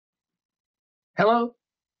Hello,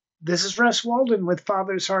 this is Russ Walden with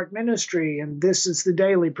Father's Heart Ministry, and this is the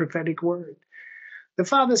daily prophetic word. The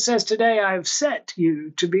Father says today, I have set you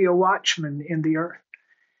to be a watchman in the earth.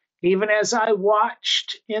 Even as I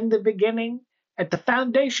watched in the beginning, at the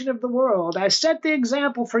foundation of the world, I set the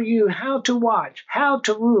example for you how to watch, how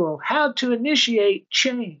to rule, how to initiate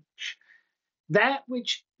change. That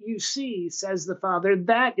which you see, says the Father,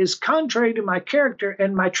 that is contrary to my character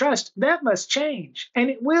and my trust, that must change, and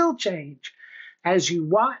it will change. As you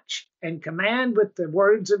watch and command with the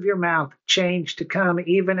words of your mouth, change to come,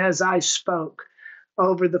 even as I spoke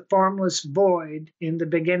over the formless void in the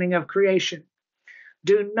beginning of creation.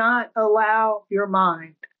 Do not allow your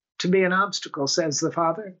mind to be an obstacle, says the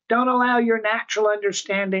Father. Don't allow your natural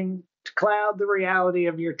understanding to cloud the reality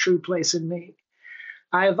of your true place in me.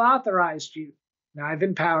 I have authorized you, and I've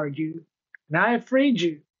empowered you, and I have freed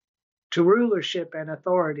you to rulership and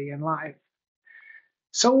authority in life.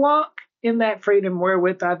 So walk in that freedom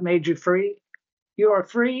wherewith I've made you free. You are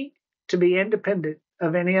free to be independent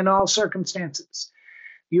of any and all circumstances.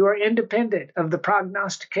 You are independent of the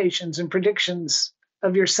prognostications and predictions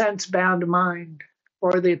of your sense-bound mind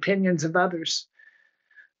or the opinions of others.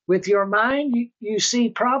 With your mind, you see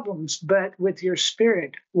problems, but with your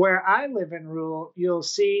spirit, where I live and rule, you'll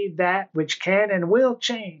see that which can and will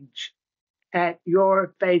change at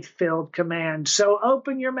your faith-filled command. So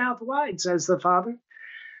open your mouth wide, says the Father,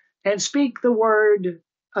 and speak the word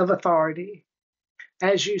of authority.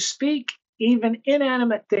 As you speak, even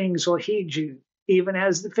inanimate things will heed you, even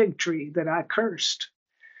as the fig tree that I cursed.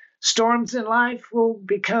 Storms in life will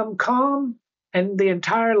become calm, and the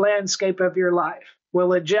entire landscape of your life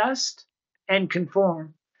will adjust and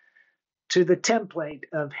conform to the template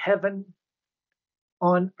of heaven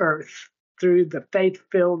on earth through the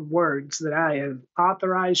faith-filled words that I have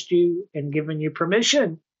authorized you and given you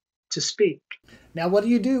permission to speak. Now, what do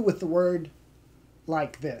you do with the word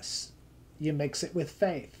like this? You mix it with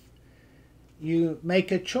faith. You make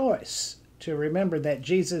a choice to remember that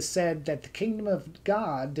Jesus said that the kingdom of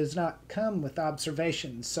God does not come with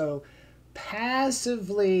observation. So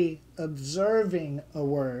passively observing a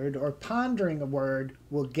word or pondering a word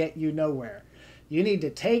will get you nowhere. You need to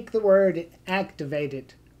take the word and activate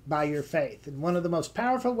it by your faith. And one of the most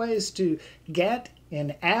powerful ways to get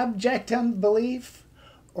in abject unbelief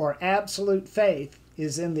or absolute faith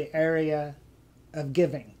is in the area of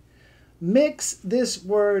giving. Mix this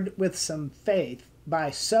word with some faith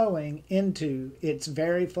by sowing into its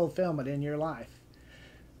very fulfillment in your life.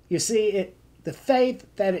 You see, the faith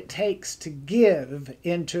that it takes to give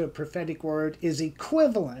into a prophetic word is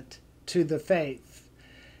equivalent to the faith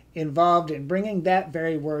involved in bringing that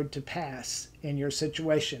very word to pass in your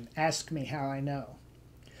situation. Ask me how I know.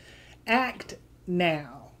 Act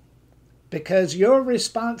now, because your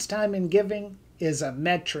response time in giving is a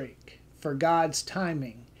metric for God's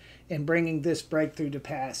timing in bringing this breakthrough to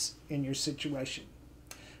pass in your situation.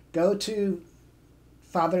 Go to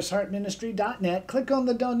fathersheartministry.net, click on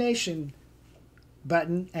the donation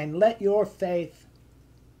button, and let your faith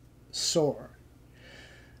soar.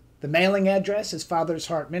 The mailing address is Father's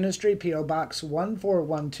Heart Ministry, P.O. Box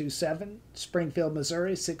 14127, Springfield,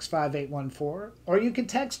 Missouri 65814. Or you can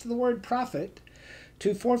text the word prophet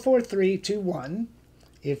to 44321.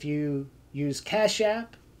 If you use Cash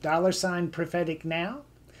App, $prophetic now.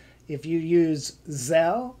 If you use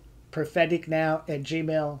Zelle,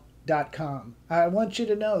 propheticnow@gmail.com. I want you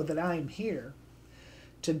to know that I am here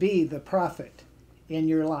to be the prophet in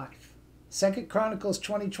your life. 2 Chronicles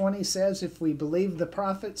 20:20 says, if we believe the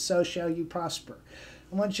prophet, so shall you prosper.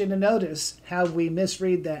 I want you to notice how we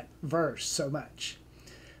misread that verse so much.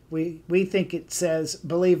 We think it says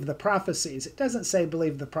believe the prophecies. It doesn't say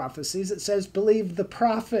believe the prophecies. It says believe the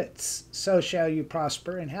prophets, so shall you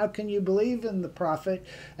prosper. And how can you believe in the prophet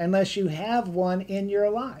unless you have one in your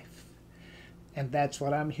life? And that's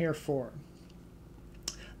what I'm here for.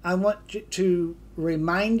 I want to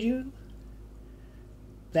remind you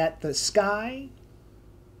that the sky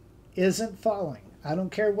isn't falling. I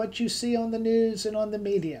don't care what you see on the news and on the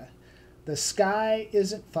media. The sky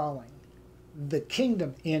isn't falling. The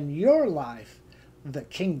kingdom in your life, the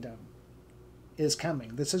kingdom is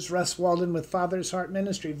coming. This is Russ Walden with Father's Heart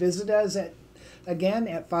Ministry. Visit us again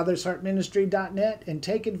at fathersheartministry.net and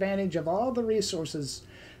take advantage of all the resources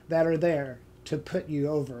that are there to put you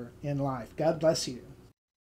over in life. God bless you.